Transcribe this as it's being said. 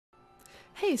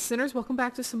Hey sinners, welcome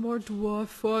back to some more Dwarf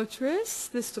Fortress.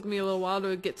 This took me a little while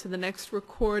to get to the next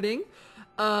recording.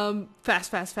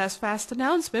 Fast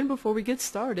announcement before we get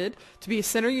started. To be a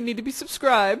sinner, you need to be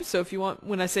subscribed. So if you want,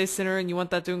 when I say sinner and you want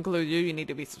that to include you, you need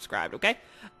to be subscribed, okay?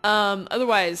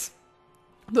 Otherwise,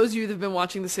 those of you that have been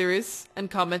watching the series and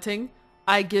commenting,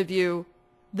 I give you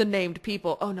the named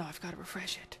people. Oh no, I've got to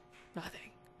refresh it.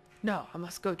 Nothing. No, I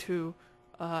must go to,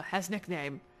 has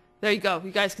nickname. There you go.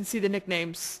 You guys can see the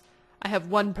nicknames. I have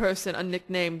one person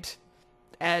unnicknamed,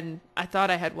 and I thought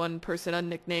I had one person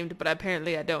unnicknamed, but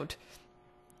apparently I don't.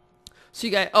 So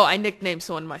you guys, oh, I nicknamed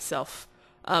someone myself.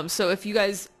 So if you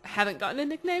guys haven't gotten a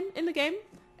nickname in the game,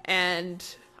 and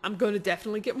I'm going to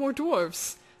definitely get more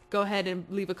dwarves, go ahead and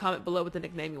leave a comment below with the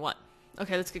nickname you want.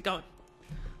 Okay, let's get going.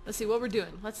 Let's see what we're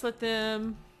doing. Let's let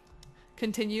them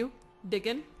continue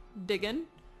digging.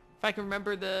 If I can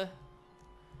remember the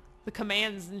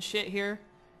commands and shit here.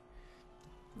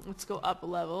 Let's go up a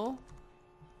level.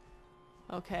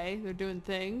 Okay, they're doing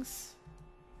things.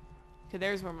 Okay,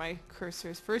 there's where my cursor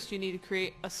is. First, you need to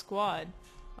create a squad.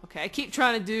 Okay, I keep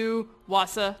trying to do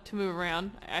Wasa to move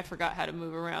around. I forgot how to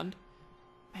move around.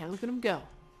 Man, look at him go.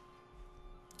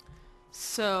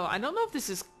 So, I don't know if this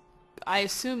is... I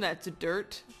assume that's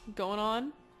dirt going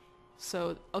on.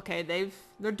 So, okay,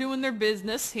 they're doing their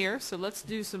business here. So, let's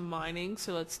do some mining.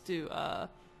 So, let's do,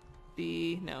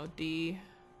 D.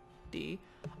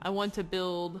 I want to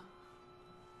build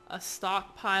a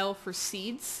stockpile for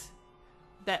seeds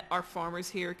that our farmers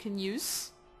here can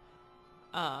use.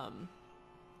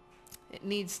 It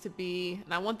needs to be,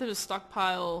 and I want them to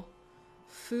stockpile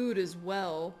food as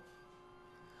well.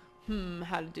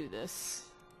 How to do this?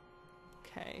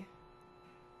 Okay.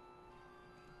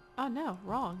 Oh no,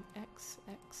 wrong. X.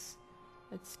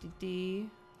 Let's do D.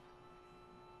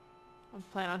 I'm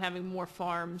planning on having more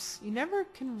farms. You never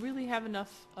can really have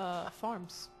enough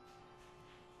farms.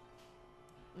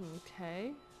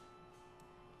 Okay.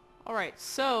 Alright,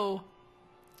 so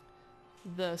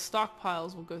the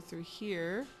stockpiles will go through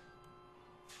here.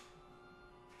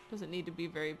 Doesn't need to be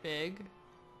very big.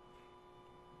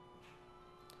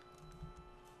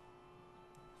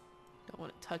 Don't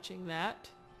want it touching that.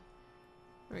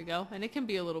 There we go. And it can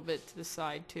be a little bit to the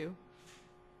side too.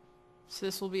 So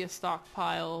this will be a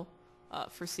stockpile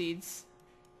for seeds.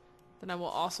 Then I will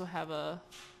also have a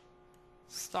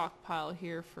stockpile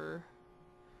here for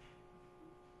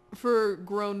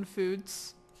grown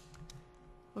foods.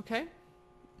 Okay.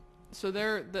 So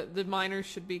the miners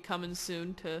should be coming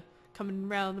soon to coming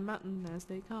around the mountain as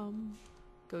they come.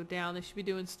 Go down. They should be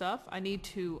doing stuff. I need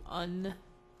to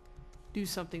do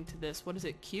something to this. What is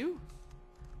it? Q?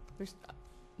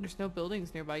 There's no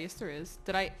buildings nearby. Yes, there is.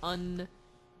 Did I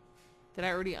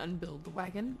already unbuild the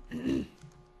wagon?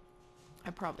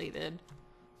 I probably did.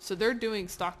 So they're doing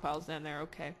stockpiles down there,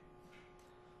 okay.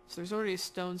 So there's already a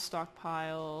stone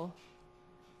stockpile.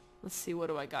 Let's see, what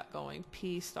do I got going?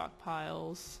 P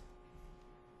stockpiles.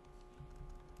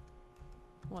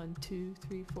 1, 2,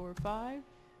 3, 4, 5.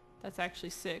 That's actually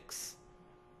 6.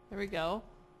 There we go.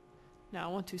 Now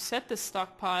I want to set this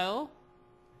stockpile.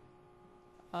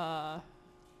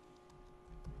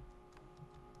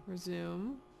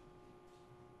 Resume.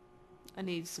 I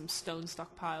need some stone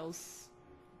stockpiles.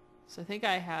 So I think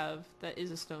I have... That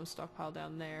is a stone stockpile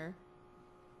down there.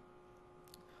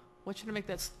 What should I make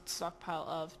that stockpile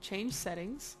of? Change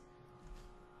settings.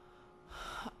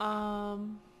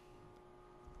 I'm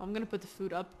gonna put the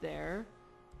food up there.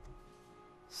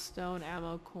 Stone,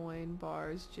 ammo, coin,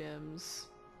 bars, gems.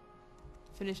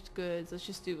 Finished goods. Let's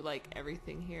just do like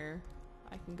everything here.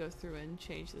 I can go through and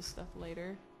change this stuff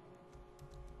later.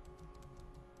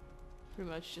 Pretty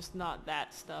much just not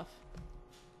that stuff.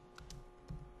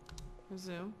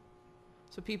 Resume.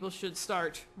 So people should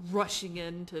start rushing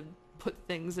in to put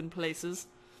things in places.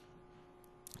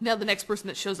 Now the next person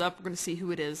that shows up, we're going to see who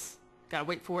it is. Gotta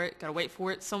wait for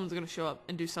it. Someone's going to show up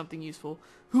and do something useful.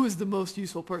 Who is the most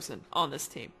useful person on this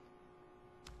team?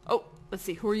 Oh, let's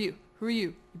see. Who are you?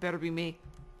 You better be me.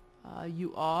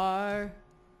 You are...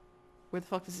 Where the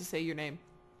fuck does it say your name?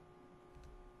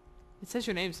 It says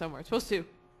your name somewhere. It's supposed to.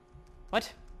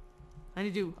 What? I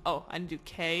need to do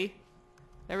K.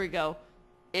 There we go.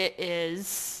 It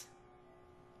is...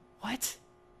 What?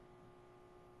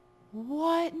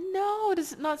 What? No,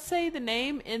 does it not say the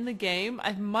name in the game?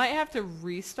 I might have to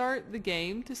restart the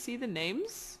game to see the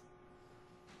names.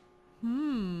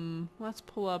 Let's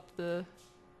pull up the...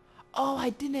 Oh,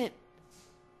 I didn't...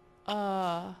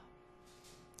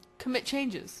 Commit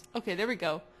changes. Okay, there we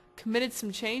go. Committed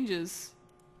some changes.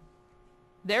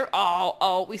 There.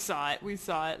 Oh, we saw it.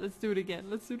 Let's do it again.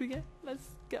 Let's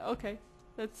go. Okay.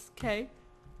 That's K.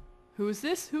 Who is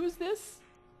this?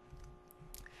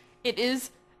 It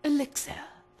is elixir.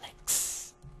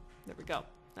 Elix. There we go.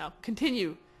 Now,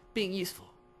 continue being useful.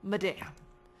 Madame.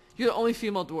 You're the only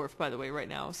female dwarf, by the way, right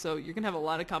now, so you're going to have a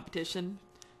lot of competition.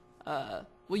 Well,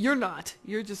 you're not.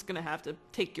 You're just going to have to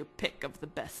take your pick of the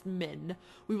best men.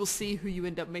 We will see who you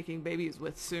end up making babies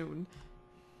with soon.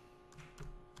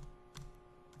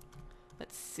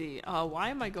 Let's see. Why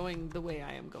am I going the way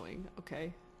I am going?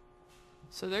 Okay.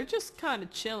 So they're just kind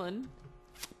of chilling.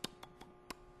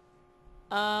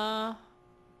 Like,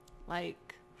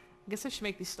 I guess I should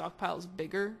make these stockpiles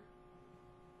bigger.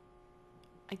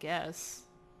 I guess.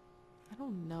 I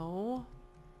don't know.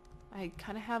 I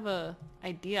kind of have a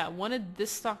idea. I wanted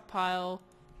this stockpile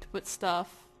to put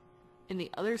stuff in the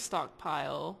other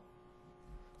stockpile.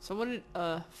 So I wanted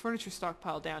a furniture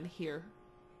stockpile down here.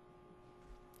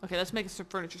 Okay, let's make a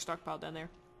furniture stockpile down there.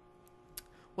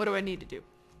 What do I need to do?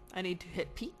 I need to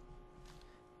hit P.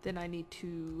 Then I need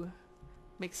to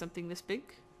make something this big.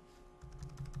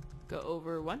 Go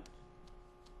over 1.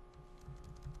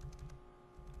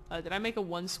 Did I make a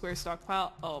 1 square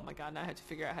stockpile? Oh my god, now I have to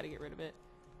figure out how to get rid of it.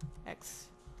 X.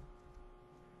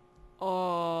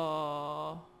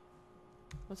 Oh.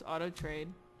 What's auto trade?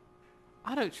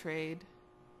 Auto trade.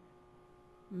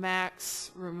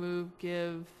 Max, remove,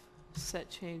 give, set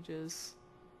changes.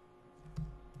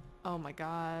 Oh my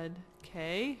god.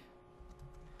 Okay.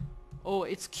 Oh,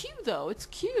 it's Q though. It's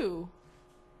Q.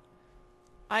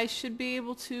 I should be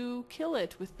able to kill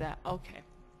it with that. Okay.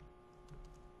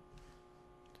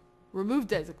 Remove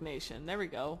designation. There we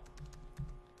go.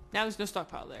 Now there's no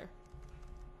stockpile there.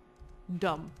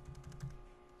 Dumb.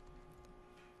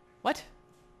 What?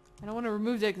 I don't want to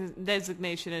remove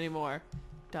designation anymore.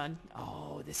 Done.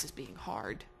 Oh, this is being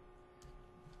hard.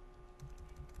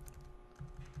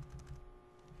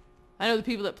 I know the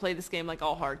people that play this game like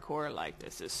all hardcore are like,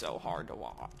 this is so hard to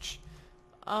watch.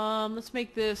 Let's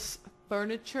make this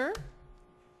furniture.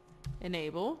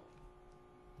 Enable.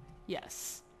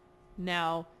 Yes.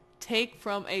 Now, take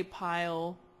from a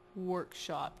pile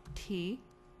workshop T.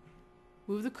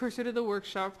 Move the cursor to the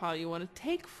workshop pile you want to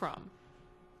take from.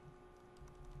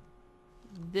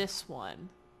 This one.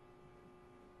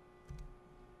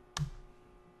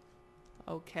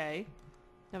 Okay.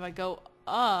 Now if I go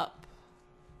up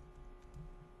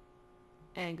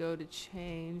and go to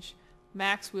change,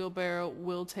 max wheelbarrow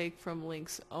will take from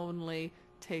links only,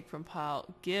 take from pile,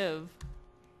 give.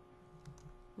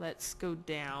 Let's go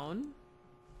down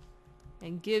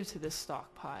and give to this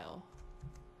stockpile.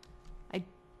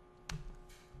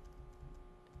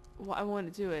 I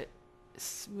want to do it.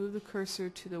 Move the cursor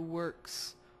to the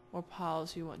works or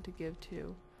piles you want to give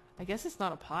to. I guess it's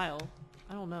not a pile.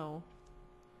 I don't know.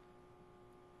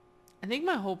 I think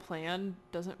my whole plan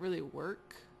doesn't really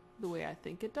work the way I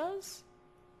think it does.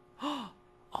 Oh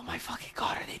my fucking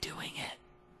god, are they doing it?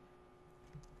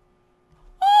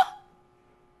 Oh,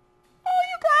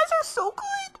 you guys are so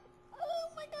good. Oh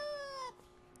my god.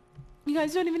 You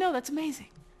guys don't even know. That's amazing.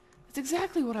 That's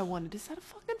exactly what I wanted. Is that a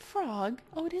fucking frog?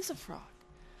 Oh, it is a frog.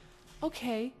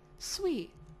 Okay,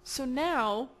 sweet. So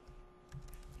now,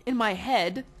 in my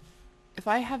head, if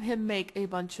I have him make a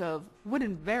bunch of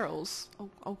wooden barrels,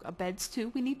 beds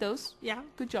too, we need those. Yeah,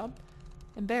 good job.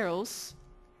 And barrels,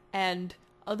 and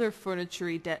other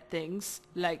furniture-y things,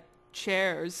 like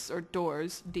chairs or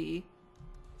doors, D.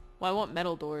 Well, I want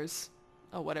metal doors.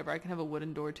 Oh, whatever, I can have a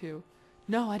wooden door too.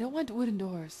 No, I don't want wooden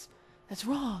doors. That's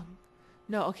wrong.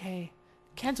 No, okay.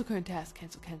 Cancel current task.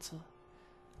 Cancel.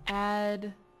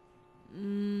 Add. How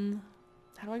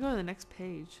do I go to the next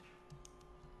page?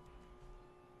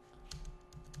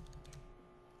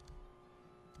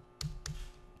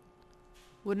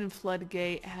 Wooden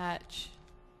floodgate hatch.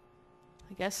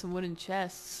 I guess some wooden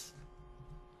chests.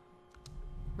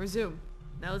 Resume.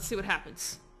 Now let's see what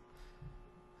happens.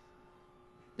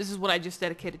 This is what I just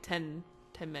dedicated 10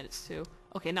 minutes to.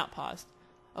 Okay, not paused.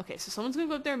 Okay, so someone's gonna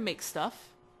go up there and make stuff.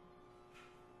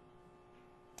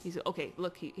 Okay,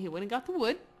 look, he went and got the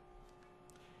wood.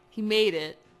 He made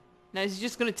it. Now is he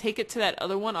just gonna take it to that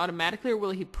other one automatically, or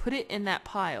will he put it in that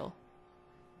pile?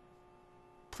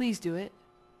 Please do it.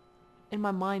 In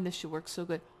my mind, this should work so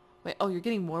good. Wait, oh, you're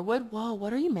getting more wood? Whoa,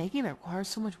 what are you making that requires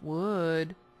so much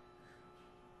wood?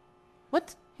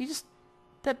 What?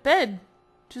 That bed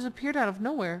just appeared out of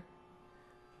nowhere.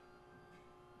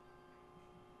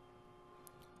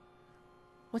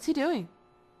 What's he doing?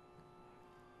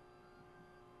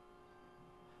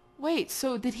 Wait,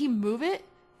 so did he move it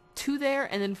to there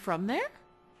and then from there?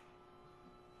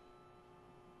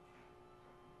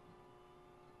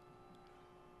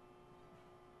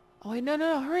 Oh wait,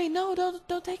 no, hurry, no,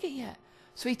 don't take it yet.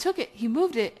 So he took it, he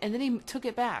moved it, and then he took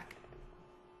it back.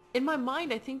 in my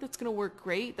mind, I think that's gonna work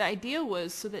great. The idea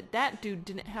was so that that dude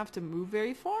didn't have to move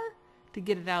very far to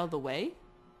get it out of the way.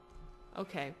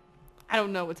 Okay. I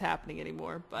don't know what's happening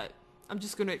anymore, but I'm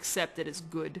just gonna accept it as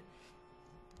good.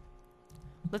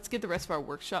 Let's get the rest of our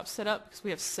workshop set up because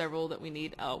we have several that we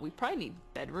need. Oh, we probably need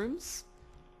bedrooms.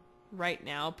 Right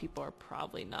now, people are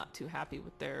probably not too happy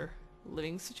with their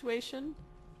living situation.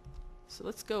 So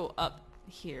let's go up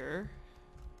here.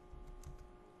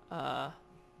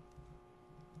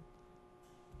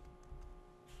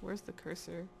 Where's the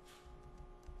cursor?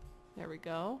 There we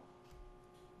go.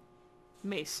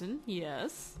 Mason,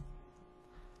 yes.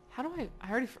 How do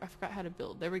I forgot how to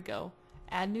build. There we go.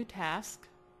 Add new task.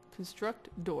 Construct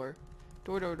door.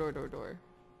 Door.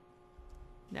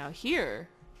 Now here,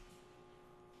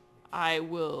 I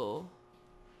will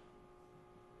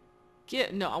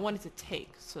get, no, I want it to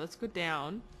take. So let's go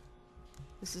down.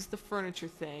 This is the furniture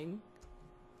thing.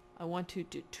 I want to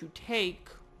take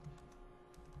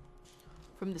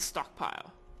from the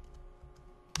stockpile.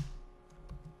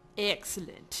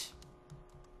 Excellent.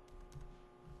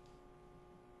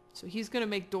 So he's going to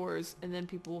make doors, and then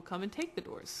people will come and take the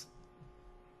doors.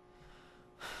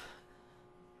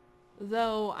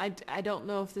 Though, I don't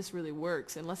know if this really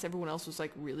works, unless everyone else was,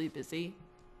 like, really busy.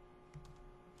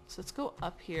 So let's go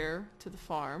up here to the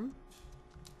farm.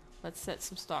 Let's set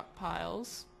some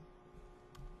stockpiles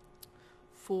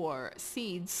for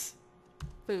seeds,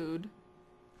 food,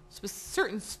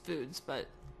 certain foods, but...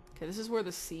 Okay, this is where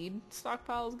the seed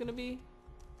stockpile is going to be.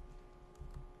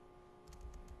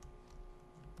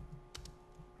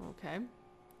 Okay.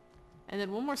 And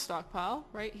then one more stockpile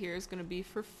right here is going to be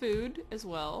for food as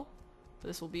well.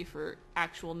 This will be for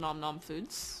actual nom-nom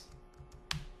foods.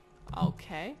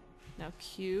 Okay. Now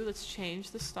Q, let's change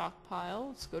the stockpile.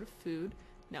 Let's go to food.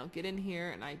 Now get in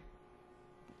here and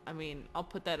I mean, I'll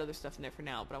put that other stuff in there for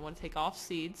now, but I want to take off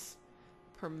seeds.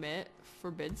 Permit,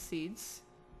 forbid seeds.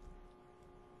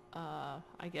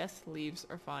 I guess leaves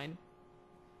are fine.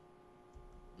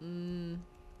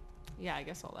 Yeah, I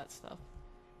guess all that stuff.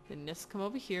 Then let's come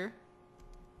over here.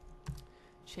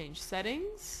 Change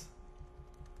settings.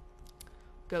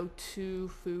 Go to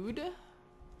food.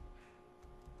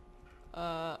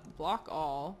 Block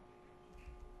all.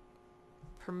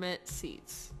 Permit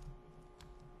seeds.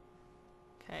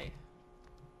 Okay.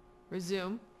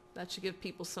 Resume. That should give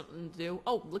people something to do.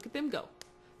 Oh, look at them go.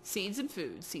 Seeds and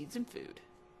food. Seeds and food.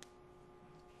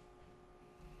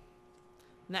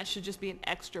 And that should just be an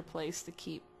extra place to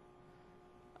keep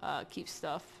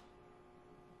stuff.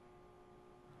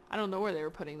 I don't know where they were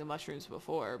putting the mushrooms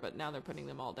before, but now they're putting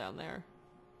them all down there.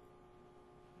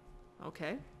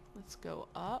 Okay, let's go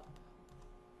up.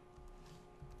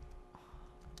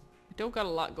 We don't got a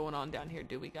lot going on down here,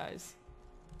 do we, guys?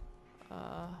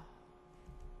 So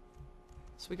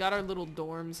we got our little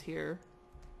dorms here.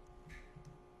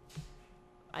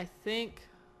 I think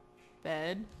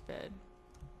bed.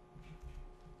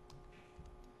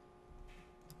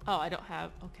 Oh, I don't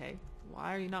have... Okay.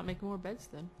 Why are you not making more beds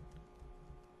then?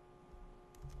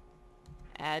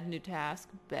 Add new task.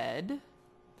 Bed.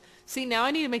 See, now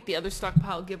I need to make the other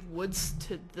stockpile give woods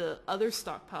to the other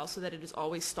stockpile so that it is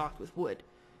always stocked with wood.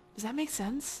 Does that make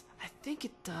sense? I think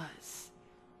it does.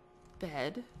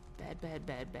 Bed.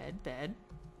 Bed.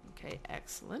 Okay,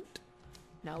 excellent.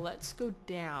 Now let's go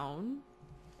down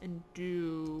and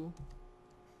do...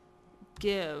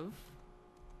 Give...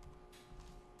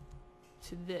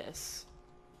 to this.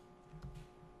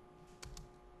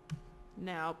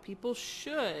 Now people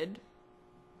should...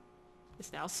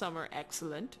 It's now summer.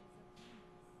 Excellent.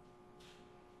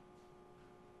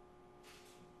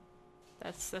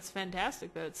 That's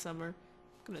fantastic that it's summer.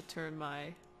 I'm gonna turn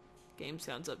my game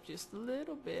sounds up just a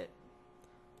little bit.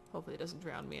 Hopefully it doesn't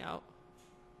drown me out.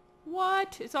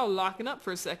 What? It's all locking up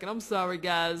for a second. I'm sorry,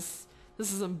 guys.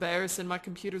 This is embarrassing. My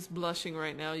computer's blushing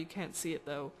right now. You can't see it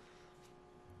though.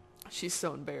 She's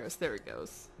so embarrassed. There it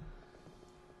goes.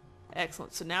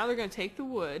 Excellent. So now they're going to take the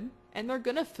wood and they're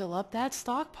going to fill up that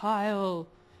stockpile.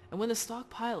 And when the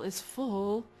stockpile is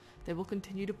full, they will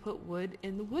continue to put wood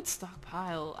in the wood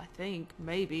stockpile. I think.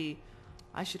 Maybe.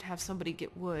 I should have somebody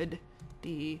get wood.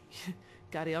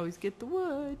 Gotta always get the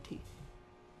wood.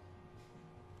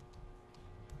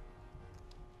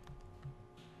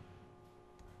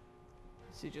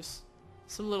 See, just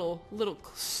some little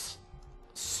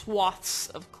swaths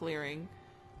of clearing.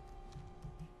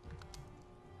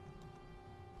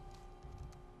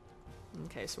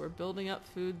 Okay, so we're building up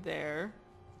food there.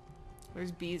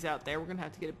 There's bees out there. We're gonna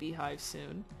have to get a beehive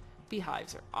soon.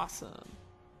 Beehives are awesome.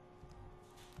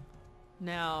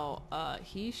 Now,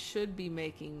 he should be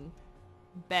making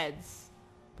beds,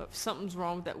 but something's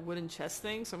wrong with that wooden chest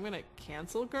thing, so I'm gonna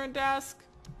cancel current task.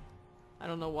 I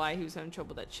don't know why he was having trouble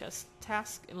with that chest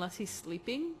task, unless he's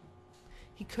sleeping.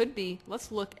 He could be.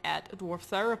 Let's look at a dwarf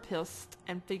therapist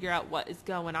and figure out what is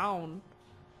going on.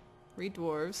 Read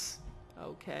dwarves.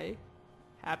 Okay.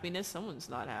 Happiness. Someone's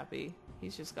not happy.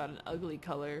 He's just got an ugly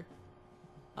color.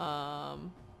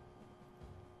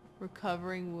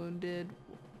 Recovering wounded.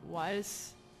 Why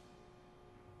is...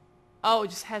 Oh, it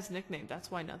just has nickname.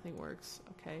 That's why nothing works.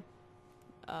 Okay.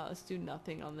 Let's do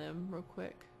nothing on them real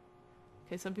quick.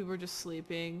 Okay, some people are just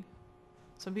sleeping.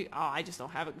 Some people... Oh, I just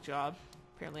don't have a job.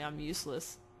 Apparently I'm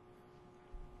useless.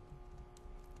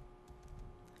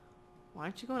 Why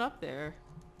aren't you going up there?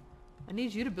 I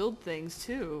need you to build things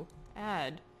too.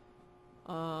 Add.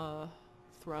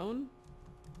 Throne?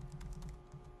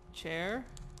 Chair?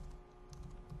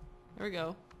 There we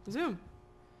go. Resume.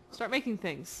 Start making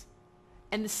things.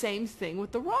 And the same thing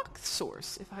with the rock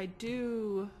source. If I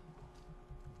do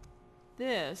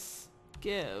this,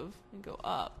 give, and go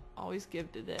up, always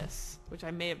give to this, which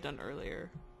I may have done earlier.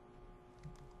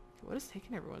 What is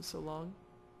taking everyone so long?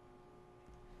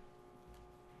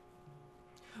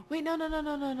 Wait,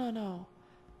 no.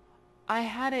 I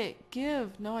had it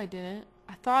give. No, I didn't.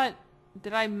 I thought,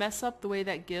 did I mess up the way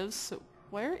that gives? So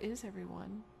where is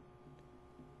everyone?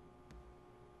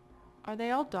 Are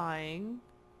they all dying?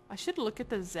 I should look at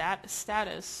the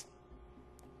status.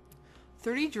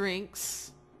 30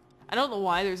 drinks. I don't know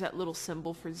why there's that little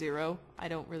symbol for 0. I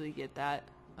don't really get that.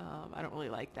 I don't really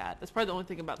like that. That's probably the only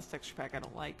thing about this texture pack I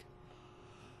don't like.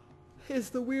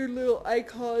 Is the weird little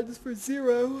icons for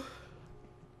 0.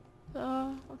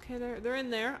 Okay, they're in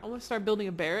there. I'm gonna start building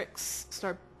a barracks.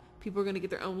 People are gonna get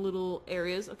their own little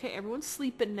areas. Okay, everyone's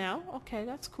sleeping now. Okay,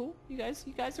 that's cool. You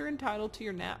guys are entitled to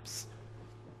your naps.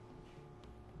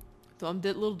 So I'm a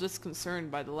little disconcerted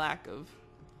by the lack of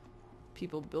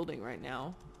people building right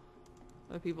now.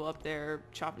 Are people up there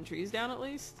chopping trees down at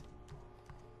least?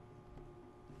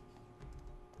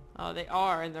 Oh, they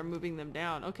are, and they're moving them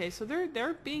down. Okay, so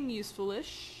they're being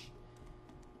useful-ish.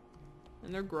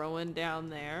 And they're growing down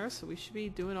there, so we should be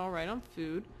doing all right on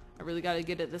food. I really got to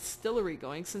get a distillery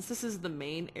going. Since this is the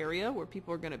main area where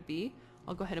people are going to be,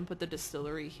 I'll go ahead and put the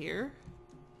distillery here.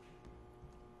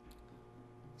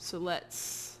 So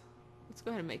let's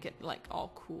go ahead and make it like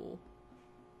all cool.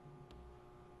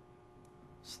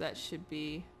 So that should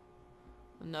be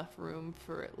enough room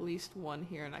for at least one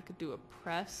here, and I could do a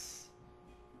press.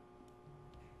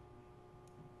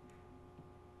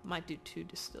 Might do 2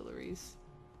 distilleries.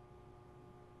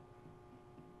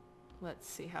 Let's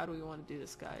see, how do we want to do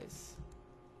this, guys?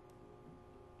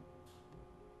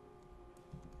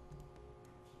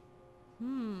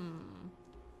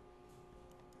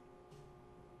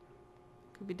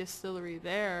 Could be distillery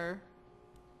there.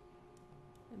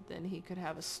 And then he could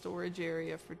have a storage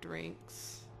area for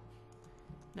drinks.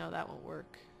 No, that won't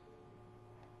work.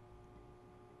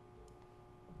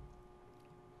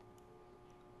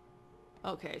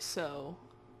 Okay, so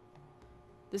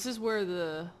this is where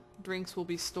the drinks will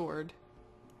be stored.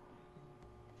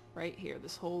 Right here.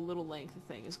 This whole little length of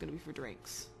thing is going to be for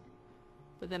drinks.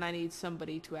 But then I need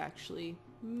somebody to actually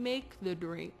make the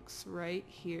drinks right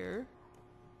here.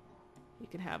 You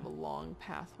can have a long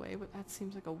pathway, but that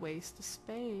seems like a waste of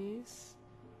space.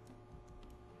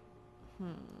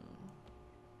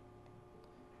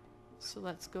 So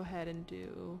let's go ahead and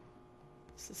do...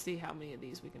 to see how many of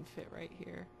these we can fit right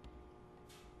here.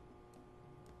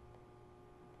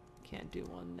 Can't do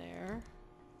one there.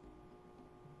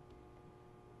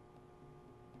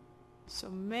 So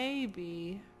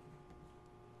maybe...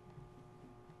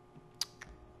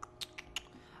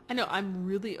 I know, I'm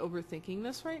really overthinking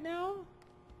this right now.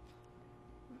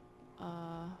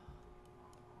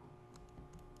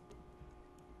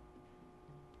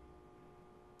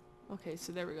 Okay,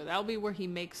 so there we go. That'll be where he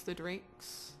makes the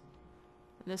drinks.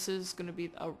 And this is going to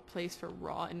be a place for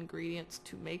raw ingredients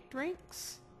to make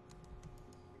drinks.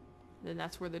 Then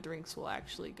that's where the drinks will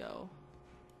actually go.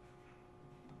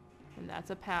 And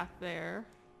that's a path there.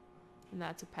 And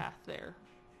that's a path there.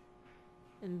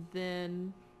 And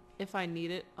then, if I need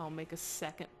it, I'll make a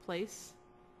second place.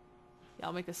 Yeah,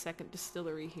 I'll make a second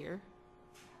distillery here.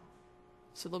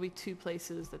 So there'll be 2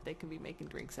 places that they can be making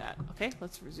drinks at. Okay,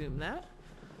 let's resume that.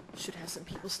 Should have some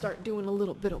people start doing a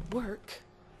little bit of work.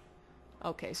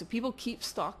 Okay, so people keep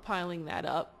stockpiling that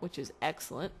up, which is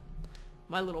excellent.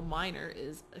 My little miner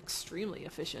is extremely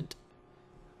efficient.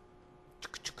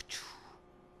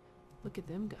 Look at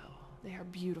them go. They are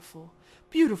beautiful.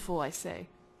 Beautiful, I say.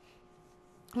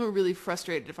 I'm really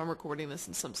frustrated if I'm recording this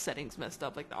and some settings messed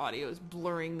up, like the audio is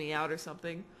blurring me out or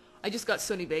something. I just got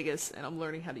Sony Vegas and I'm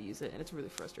learning how to use it, and it's really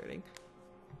frustrating.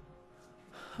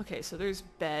 Okay, so there's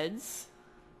beds.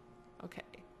 Okay.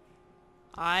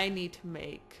 I need to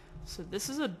make... So this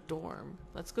is a dorm.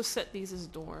 Let's go set these as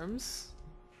dorms.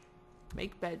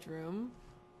 Make bedroom.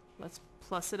 Let's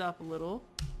plus it up a little.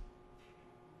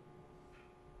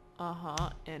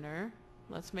 Enter.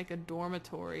 Let's make a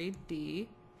dormitory. D.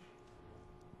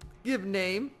 Give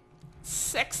name.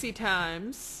 Sexy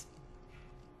times.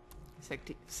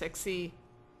 Sexy.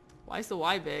 Why is the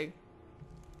Y big?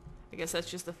 I guess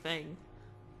that's just a thing.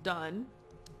 Done.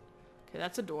 Okay,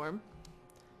 that's a dorm.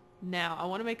 Now, I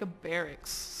want to make a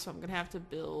barracks, so I'm going to have to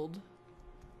build...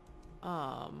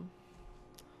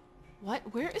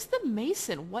 What? Where is the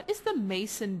mason? What is the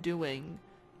mason doing?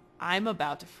 I'm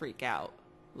about to freak out.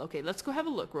 Okay, let's go have a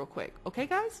look real quick. Okay,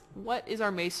 guys? What is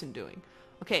our mason doing?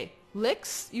 Okay,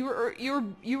 Licks, you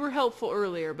were helpful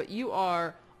earlier, but you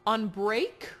are on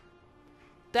break.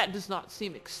 That does not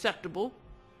seem acceptable.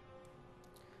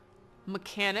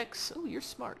 Mechanics. Oh, you're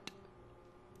smart.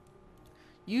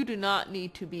 You do not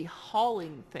need to be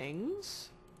hauling things.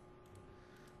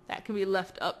 That can be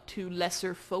left up to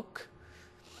lesser folk.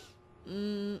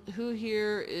 Who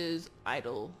here is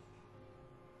idle?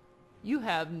 You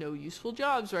have no useful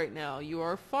jobs right now. You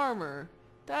are a farmer.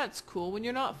 That's cool when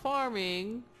you're not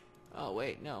farming. Oh,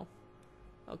 wait, no.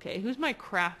 Okay, who's my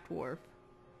craft dwarf?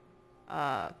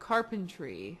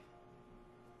 Carpentry.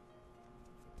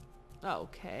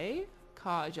 Okay.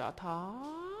 Kajata.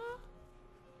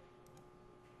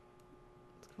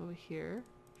 Let's go over here.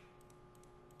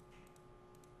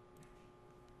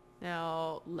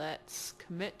 Now, let's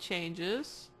commit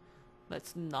changes.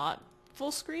 Let's not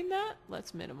full screen that.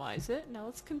 Let's minimize it. Now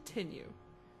let's continue.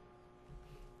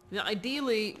 Now,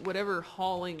 ideally, whatever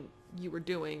hauling you were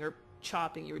doing or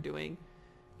chopping you were doing,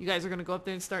 you guys are going to go up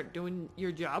there and start doing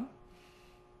your job.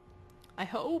 I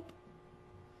hope.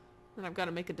 Then I've got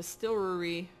to make a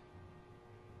distillery.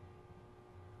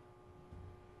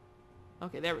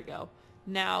 Okay, there we go.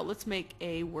 Now let's make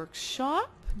a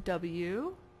workshop.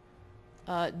 W.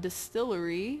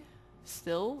 Distillery.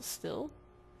 Still.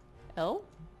 L.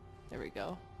 There we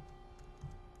go.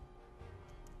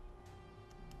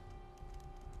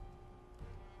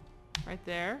 Right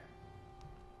there.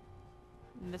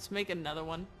 And let's make another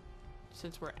one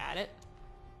since we're at it.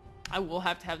 I will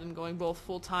have to have them going both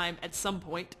full-time at some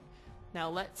point. Now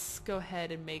let's go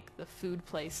ahead and make the food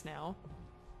place now.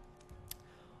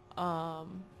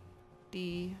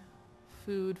 D.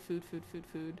 Food.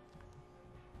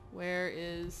 Where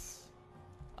is...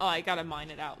 Oh, I gotta mine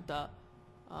it out, duh.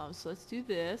 So let's do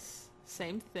this.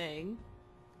 Same thing.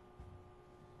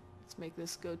 Let's make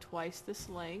this go twice this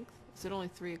length. Is it only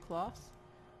 3 across?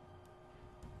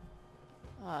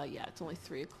 Yeah, it's only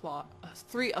 3 across.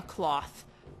 3 across.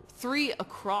 3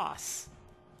 across.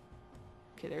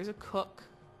 Okay, there's a cook.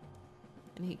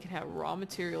 And he can have raw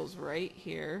materials right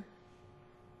here.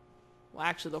 Well,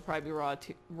 actually, there'll probably be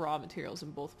raw materials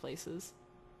in both places.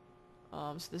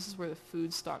 So this is where the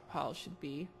food stockpile should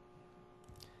be.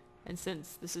 And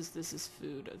since this is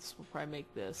food, we'll probably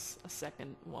make this a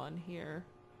second one here.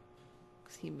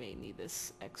 Because he may need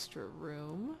this extra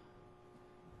room.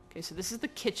 Okay, so this is the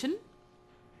kitchen.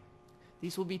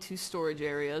 These will be 2 storage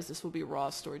areas. This will be raw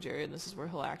storage area, and this is where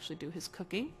he'll actually do his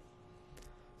cooking.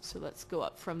 So let's go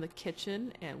up from the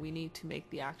kitchen, and we need to make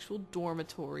the actual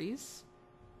dormitories.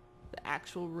 The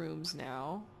actual rooms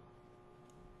now.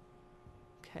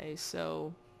 Okay,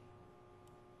 so...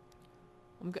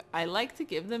 I like to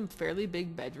give them fairly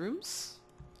big bedrooms.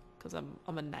 Because I'm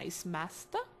a nice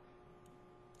master.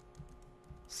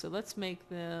 So let's make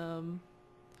them...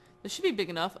 This should be big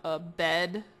enough. A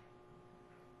bed,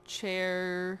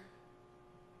 chair,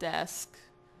 desk,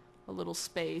 a little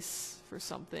space for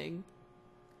something.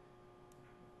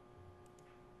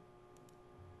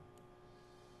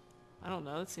 I don't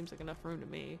know, that seems like enough room to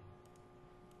me.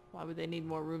 Why would they need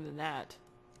more room than that?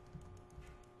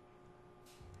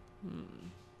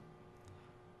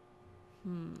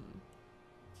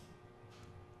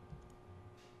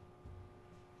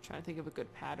 Trying to think of a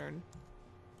good pattern.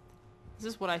 This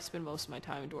is what I spend most of my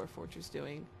time in Dwarf Fortress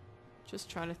doing. Just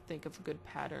trying to think of good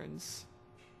patterns.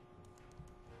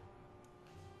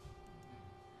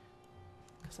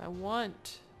 Because I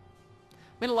want... I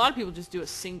mean, a lot of people just do a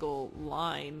single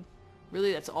line.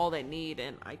 Really, that's all they need,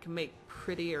 and I can make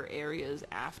prettier areas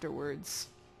afterwards.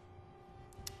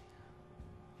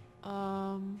 Let's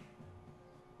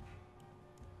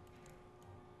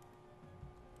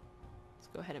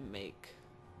go ahead and make...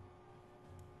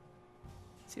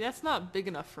 See, that's not big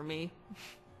enough for me.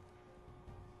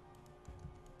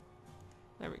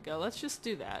 There we go. Let's just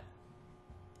do that.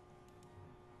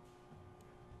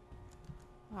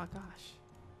 Oh, gosh.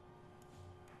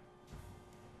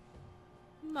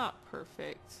 Not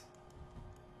perfect.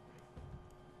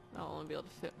 I'll only be able to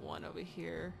fit one over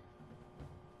here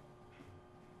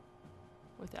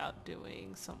without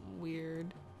doing something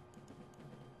weird.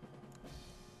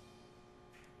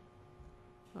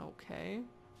 Okay.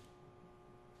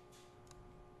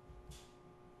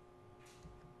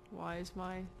 Why is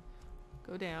my...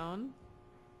 Go down.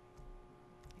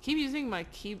 I keep using my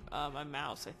my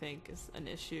mouse, I think, is an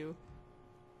issue.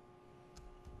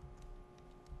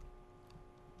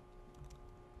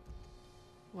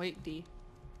 Wait, D.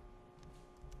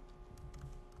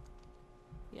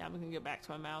 Yeah, I'm gonna go back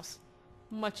to my mouse.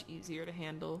 Much easier to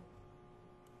handle.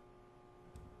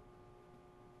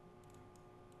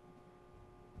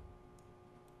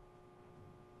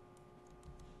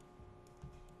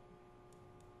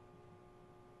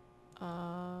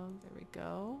 There we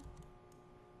go.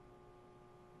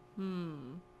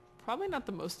 Probably not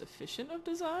the most efficient of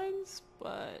designs,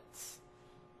 but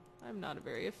I'm not a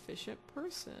very efficient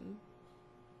person.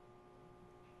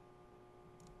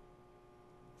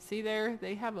 See there?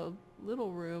 They have a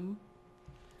little room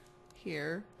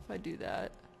here, if I do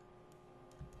that.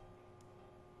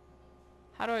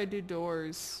 How do I do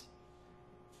doors?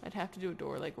 I'd have to do a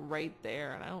door like right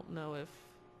there, and I don't know if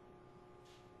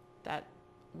that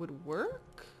would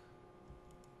work.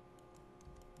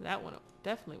 That one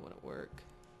definitely wouldn't work.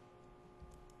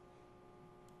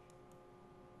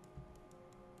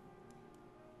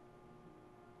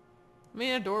 I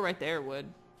mean, a door right there would.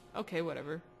 Okay,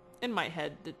 whatever. In my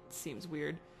head, it seems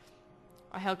weird.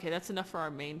 Okay, that's enough for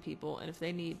our main people, and if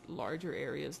they need larger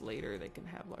areas later, they can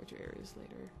have larger areas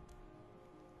later.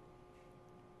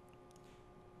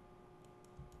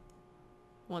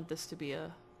 Want this to be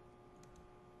a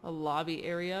lobby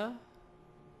area,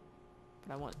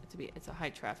 but I want it to be, it's a high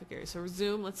traffic area. So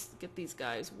resume, let's get these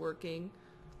guys working.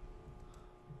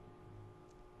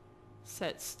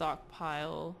 Set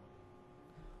stockpile.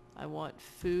 I want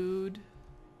food.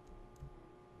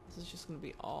 This is just gonna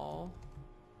be all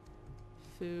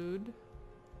food.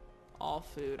 All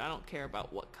food. I don't care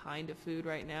about what kind of food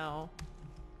right now.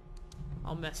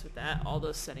 I'll mess with that, all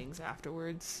those settings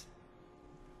afterwards.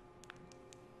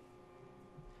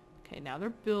 Okay, now they're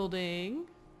building.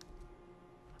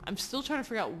 I'm still trying to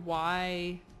figure out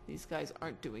why these guys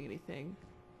aren't doing anything.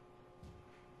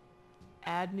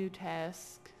 Add new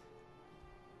task.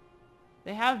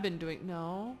 They have been doing...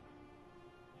 No.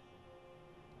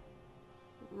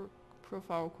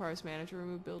 Profile requires manager,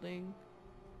 remove building.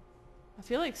 I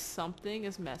feel like something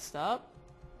is messed up.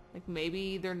 Like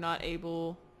maybe they're not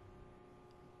able...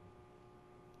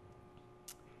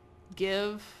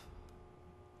 Give...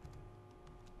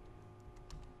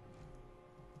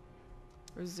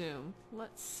 Resume.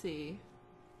 Let's see.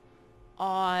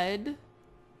 Odd.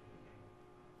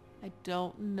 I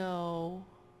don't know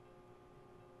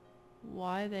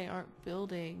why they aren't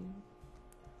building.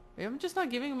 Maybe I'm just not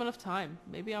giving them enough time.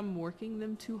 Maybe I'm working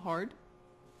them too hard.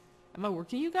 Am I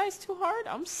working you guys too hard?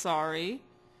 I'm sorry.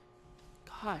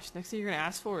 Gosh, next thing you're gonna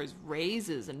ask for is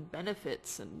raises and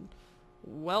benefits and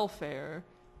welfare.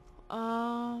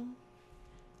 Okay,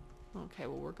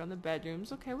 we'll work on the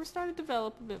bedrooms. Okay, we're starting to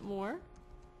develop a bit more.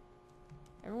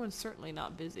 Everyone's certainly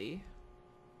not busy.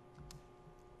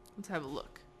 Let's have a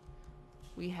look.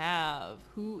 We have...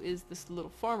 Who is this little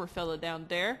farmer fella down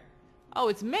there? Oh,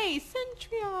 it's Mason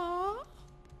Tria.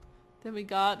 Then we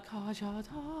got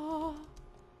Kajata,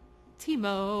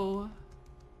 Timo,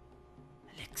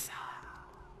 Alexa,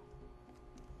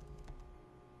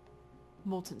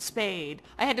 Molten Spade.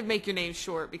 I had to make your name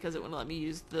short because it wouldn't let me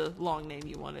use the long name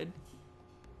you wanted.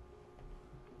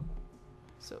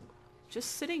 So...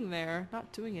 just sitting there,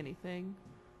 not doing anything.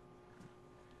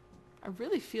 I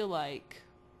really feel like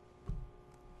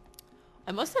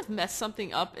I must have messed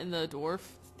something up in the dwarf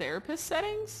therapist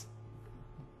settings.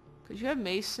 Because you have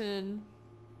Mason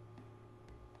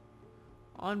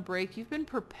on break. You've been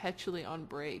perpetually on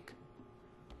break.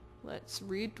 Let's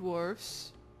read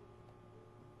dwarfs.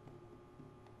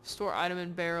 Store item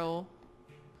in barrel.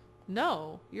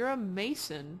 No, you're a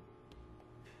mason.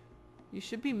 You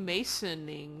should be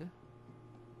masoning.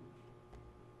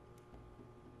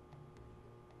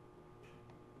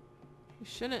 You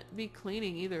shouldn't be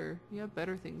cleaning either. You have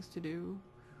better things to do.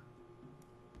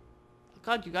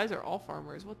 God, you guys are all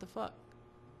farmers. What the fuck?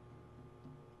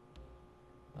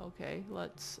 Okay,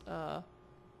 let's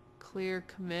clear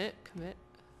commit. Commit.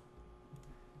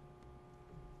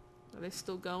 Are they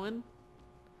still going?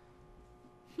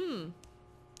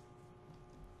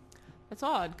 That's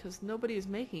odd, because nobody is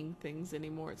making things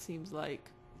anymore, it seems like.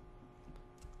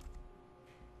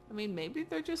 I mean, maybe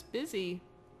they're just busy.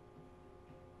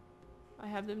 I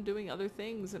have them doing other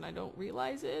things and I don't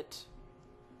realize it.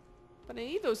 But I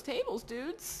need those tables,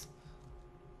 dudes.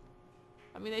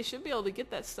 I mean, they should be able to get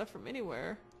that stuff from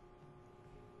anywhere.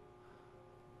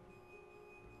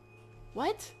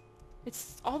 What?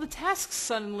 It's all the tasks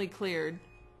suddenly cleared.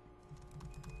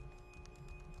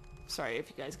 Sorry if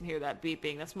you guys can hear that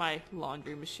beeping. That's my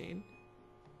laundry machine.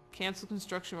 Cancel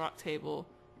construction rock table.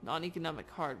 Non-economic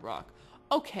hard rock.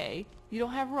 Okay, you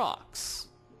don't have rocks.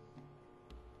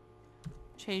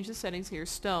 Change the settings here.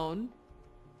 Stone.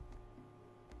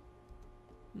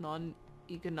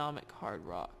 Non-economic hard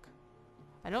rock.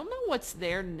 I don't know what's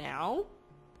there now.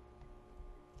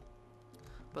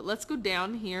 But let's go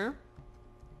down here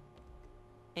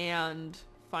and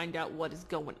find out what is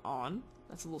going on.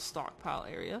 That's a little stockpile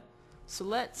area. So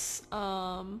let's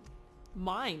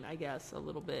mine, I guess, a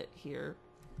little bit here.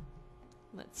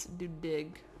 Let's do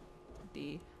dig.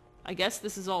 I guess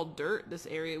this is all dirt, this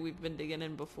area we've been digging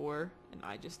in before, and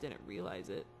I just didn't realize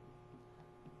it.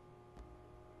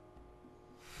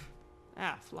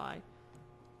 Ah, fly.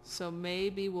 So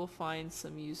maybe we'll find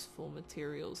some useful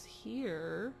materials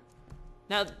here.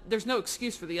 Now, there's no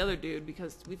excuse for the other dude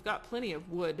because we've got plenty of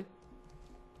wood.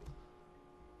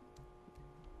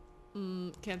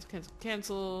 Cancel, cancel,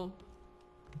 cancel.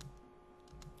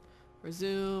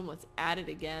 Resume. Let's add it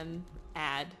again.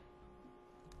 Add.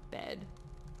 Bed.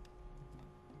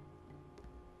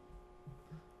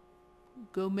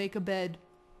 Go make a bed,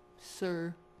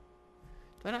 sir.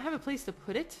 Do I not have a place to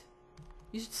put it?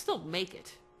 You should still make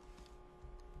it.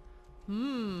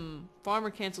 Farmer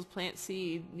cancels plant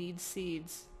seed. Needs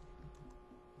seeds.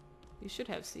 You should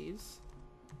have seeds.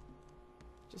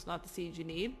 Just not the seeds you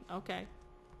need? Okay.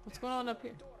 What's going on up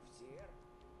here?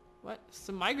 What?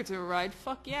 Some migrants have arrived?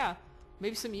 Fuck yeah.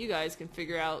 Maybe some of you guys can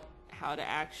figure out how to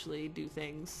actually do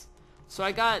things. So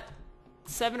I got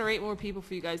 7 or 8 more people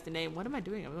for you guys to name. What am I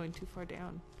doing? I'm going too far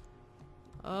down.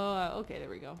 Oh, okay, there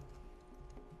we go.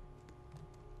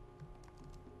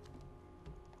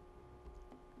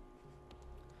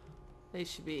 They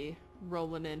should be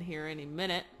rolling in here any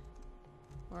minute.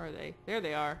 Where are they? There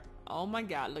they are. Oh my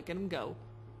god, look at them go.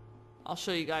 I'll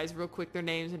show you guys real quick their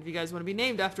names, and if you guys want to be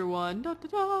named after one, da da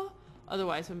da.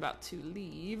 Otherwise, I'm about to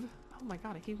leave. Oh my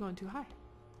god, I keep going too high.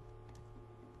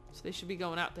 So they should be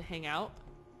going out to hang out.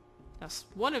 Now,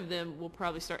 one of them will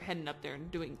probably start heading up there and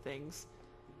doing things.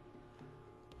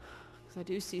 Because I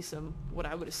do see some, what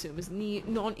I would assume is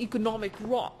non-economic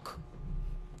rock.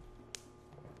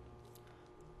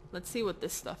 Let's see what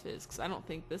this stuff is, because I don't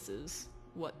think this is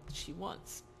what she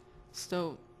wants.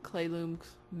 Stone, clay loom,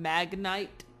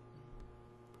 magnite.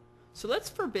 So let's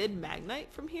forbid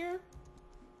magnite from here.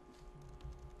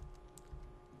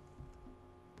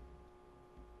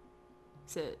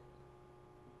 Is it?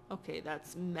 Okay,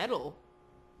 that's metal.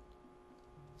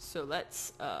 So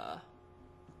let's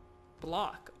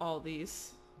block all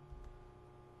these.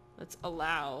 Let's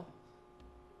allow.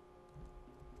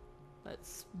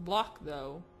 Let's block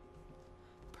though.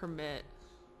 Permit.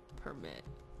 Permit.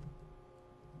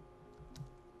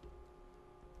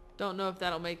 Don't know if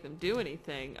that'll make them do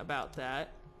anything about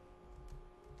that.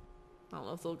 I don't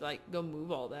know if they'll like go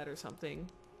move all that or something.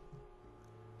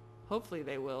 Hopefully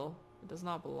they will. It does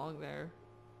not belong there.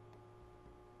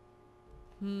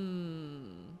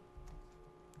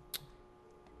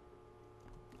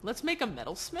 Let's make a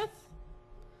metalsmith.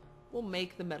 We'll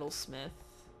make the metalsmith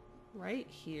right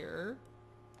here.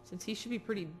 Since he should be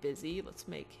pretty busy, let's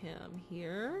make him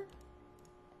here.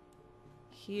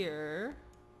 Here.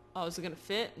 Oh, is it gonna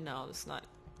fit? No, this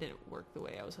didn't work the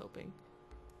way I was hoping.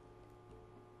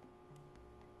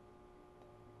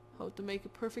 Hope to make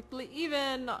it perfectly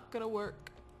even. Not gonna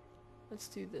work. Let's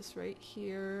do this right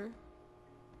here.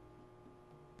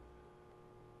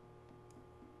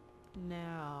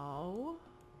 Now,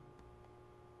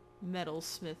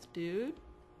 metalsmith dude.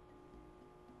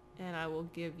 And I will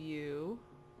give you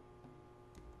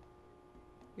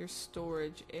your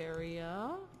storage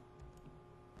area.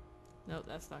 Nope,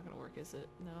 that's not gonna work, is it?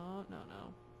 No, no,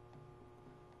 no.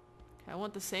 Okay, I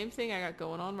want the same thing I got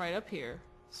going on right up here.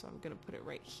 So I'm gonna put it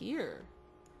right here.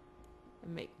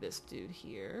 And make this dude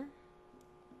here.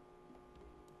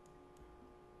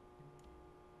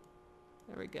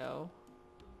 There we go.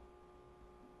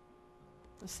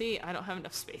 See, I don't have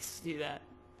enough space to do that.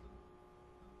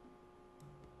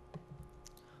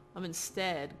 I'm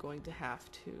instead going to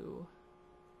have to...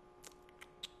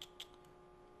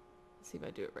 Let's see if I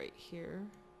do it right here.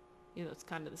 You know, it's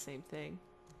kind of the same thing.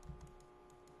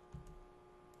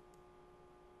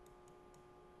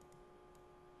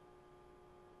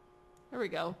 There we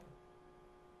go.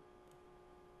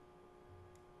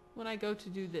 When I go to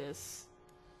do this,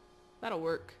 that'll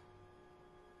work.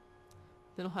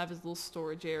 Then he'll have his little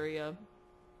storage area.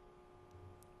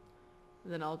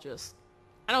 And then I'll just...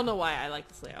 I don't know why I like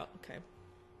this layout. Okay.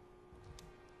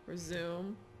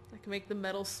 Resume. I can make the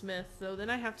metalsmith, though. Then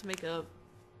I have to make a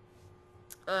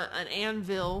an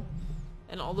anvil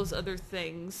and all those other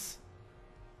things.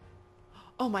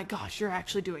 Oh my gosh, you're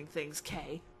actually doing things,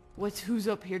 Kay. Who's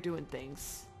up here doing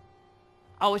things?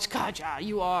 Oh, it's Kaja.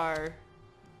 You are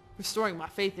restoring my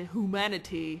faith in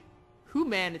humanity.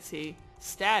 Humanity.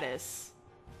 Status.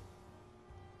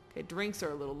 Okay, drinks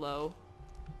are a little low.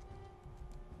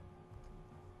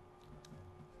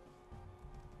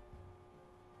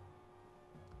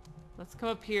 Let's come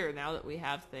up here now that we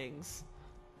have things.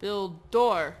 Build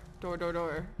door.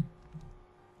 Door.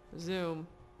 Resume.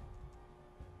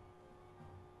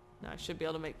 Now I should be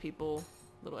able to make people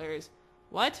little areas.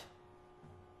 What?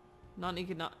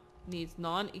 Needs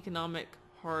non-economic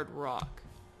hard rock.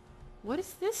 What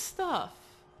is this stuff?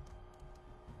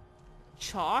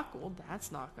 Chalk? Well,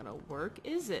 that's not gonna work,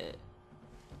 is it?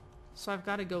 So I've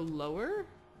got to go lower?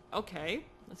 Okay.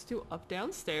 Let's do up,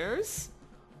 downstairs.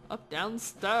 Up, down,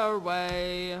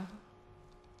 stairway.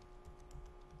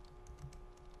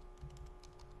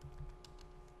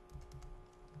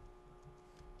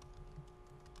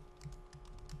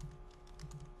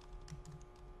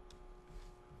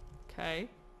 Okay.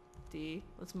 D.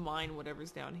 Let's mine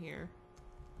whatever's down here.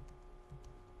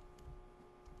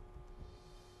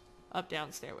 Up,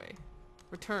 down, stairway.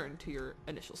 Return to your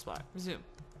initial spot. Resume.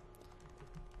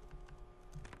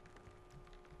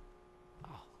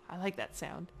 Oh, I like that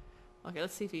sound. Okay,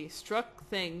 let's see if he struck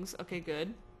things. Okay,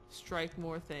 good. Strike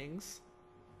more things.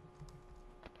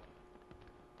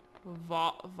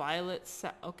 Violet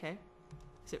okay.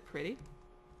 Is it pretty?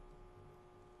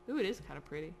 Ooh, it is kind of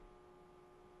pretty.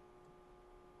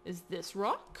 Is this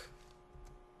rock?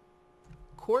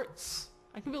 Quartz.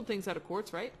 I can build things out of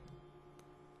quartz, right?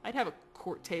 I'd have a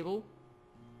court table.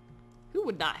 Who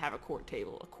would not have a court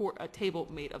table? A table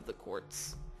made of the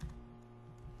quartz.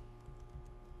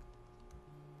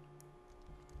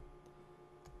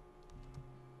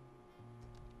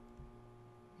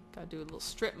 Gotta do a little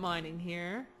strip mining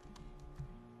here.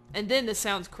 And then this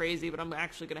sounds crazy, but I'm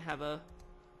actually gonna have I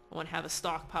want to have a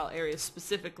stockpile area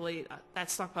specifically. That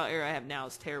stockpile area I have now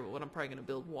is terrible, but I'm probably gonna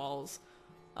build walls.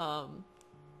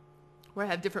 Where I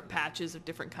have different patches of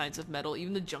different kinds of metal,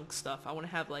 even the junk stuff. I want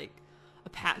to have like a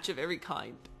patch of every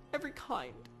kind. Every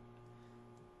kind.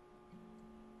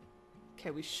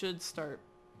 Okay, we should start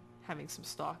having some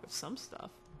stock of some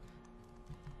stuff.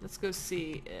 Let's go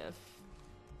see if...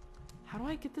 How do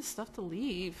I get this stuff to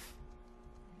leave?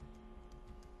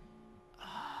 Can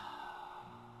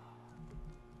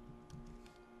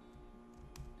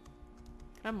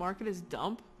I mark it as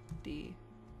dump? D.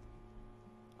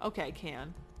 Okay, I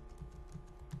can.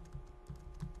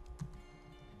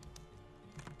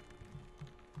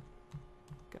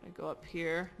 Gonna go up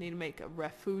here. Need to make a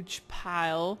refuge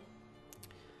pile.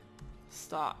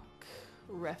 Stock.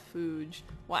 Refuge.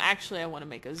 Well, actually, I want to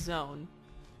make a zone.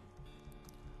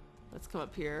 Let's come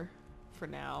up here for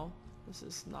now. This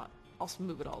is not... I'll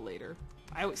move it all later.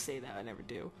 I always say that. I never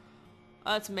do.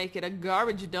 Let's make it a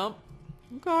garbage dump.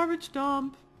 Garbage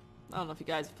dump. I don't know if you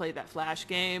guys have played that Flash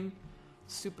game.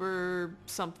 Super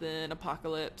something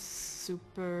apocalypse.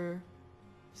 Super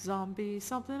zombie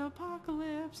something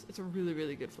apocalypse. It's a really,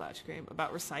 really good Flash game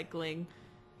about recycling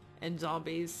and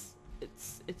zombies.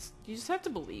 It's you just have to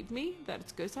believe me that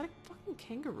it's good. Is that a fucking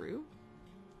kangaroo?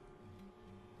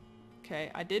 Okay,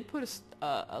 I did put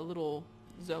a little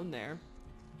zone there.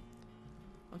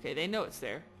 Okay, they know it's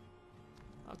there.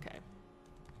 Okay.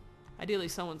 Ideally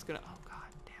someone's gonna... Oh god,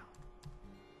 damn.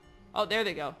 Oh, there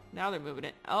they go. Now they're moving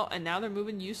it. Oh, and now they're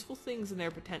moving useful things in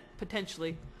there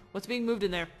potentially. What's being moved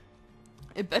in there?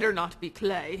 It better not be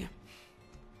clay.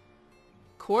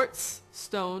 Quartz,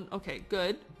 stone. Okay,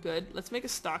 good, good. Let's make a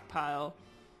stockpile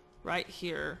right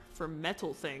here for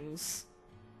metal things.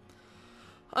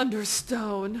 Under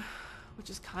stone, which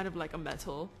is kind of like a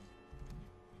metal.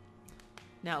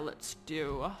 Now let's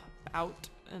do out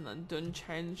and then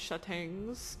dungeon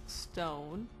shuttings,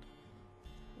 stone.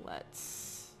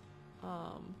 Let's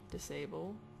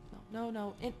disable.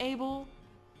 No, enable,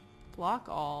 block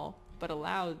all, but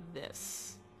allow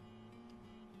this.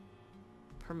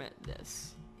 Permit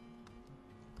this.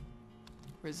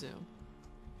 Resume.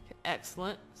 Okay,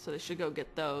 excellent. So they should go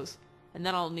get those. And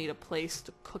then I'll need a place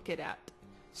to cook it at.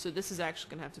 So this is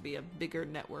actually going to have to be a bigger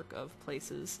network of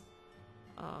places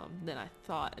than I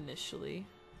thought initially.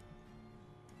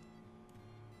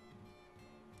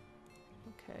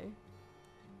 Okay.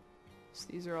 So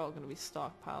these are all going to be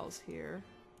stockpiles here.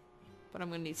 But I'm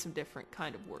going to need some different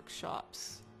kind of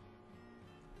workshops.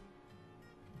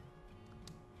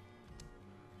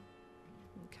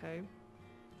 Okay.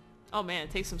 Oh man,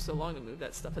 it takes them so long to move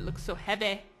that stuff. It looks so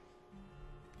heavy.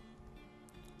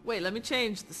 Wait, let me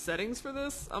change the settings for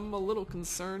this. I'm a little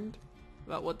concerned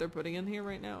about what they're putting in here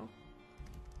right now.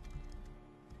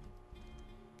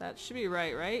 That should be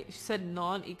right, right? She said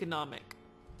non-economic.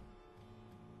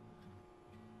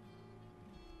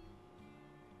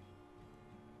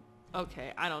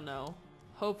 Okay, I don't know.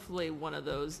 Hopefully one of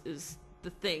those is the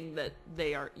thing that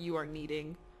you are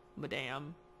needing,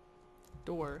 madame.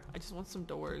 Door. I just want some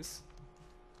doors.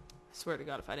 I swear to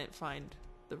God, if I didn't find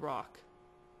the rock.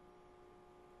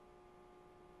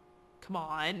 Come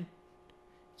on.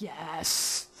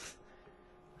 Yes.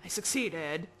 I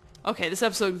succeeded. Okay, this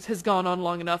episode has gone on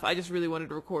long enough. I just really wanted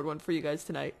to record one for you guys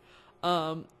tonight.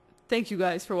 Thank you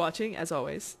guys for watching, as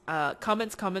always.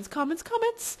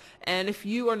 Comments. And if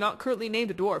you are not currently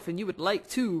named a dwarf and you would like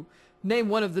to name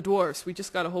one of the dwarfs, we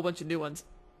just got a whole bunch of new ones.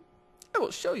 I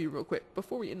will show you real quick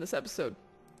before we end this episode.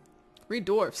 Read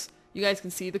dwarfs. You guys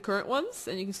can see the current ones,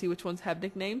 and you can see which ones have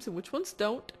nicknames and which ones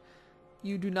don't.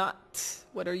 You do not.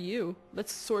 What are you?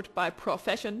 Let's sort by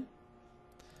profession.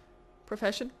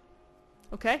 Profession.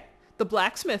 Okay. The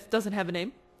blacksmith doesn't have a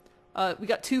name. We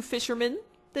got 2 fishermen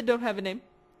that don't have a name.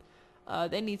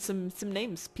 They need some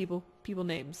names. People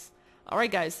names.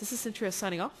 Alright guys, this is S3E3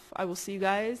 signing off. I will see you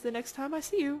guys the next time I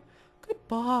see you.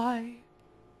 Goodbye.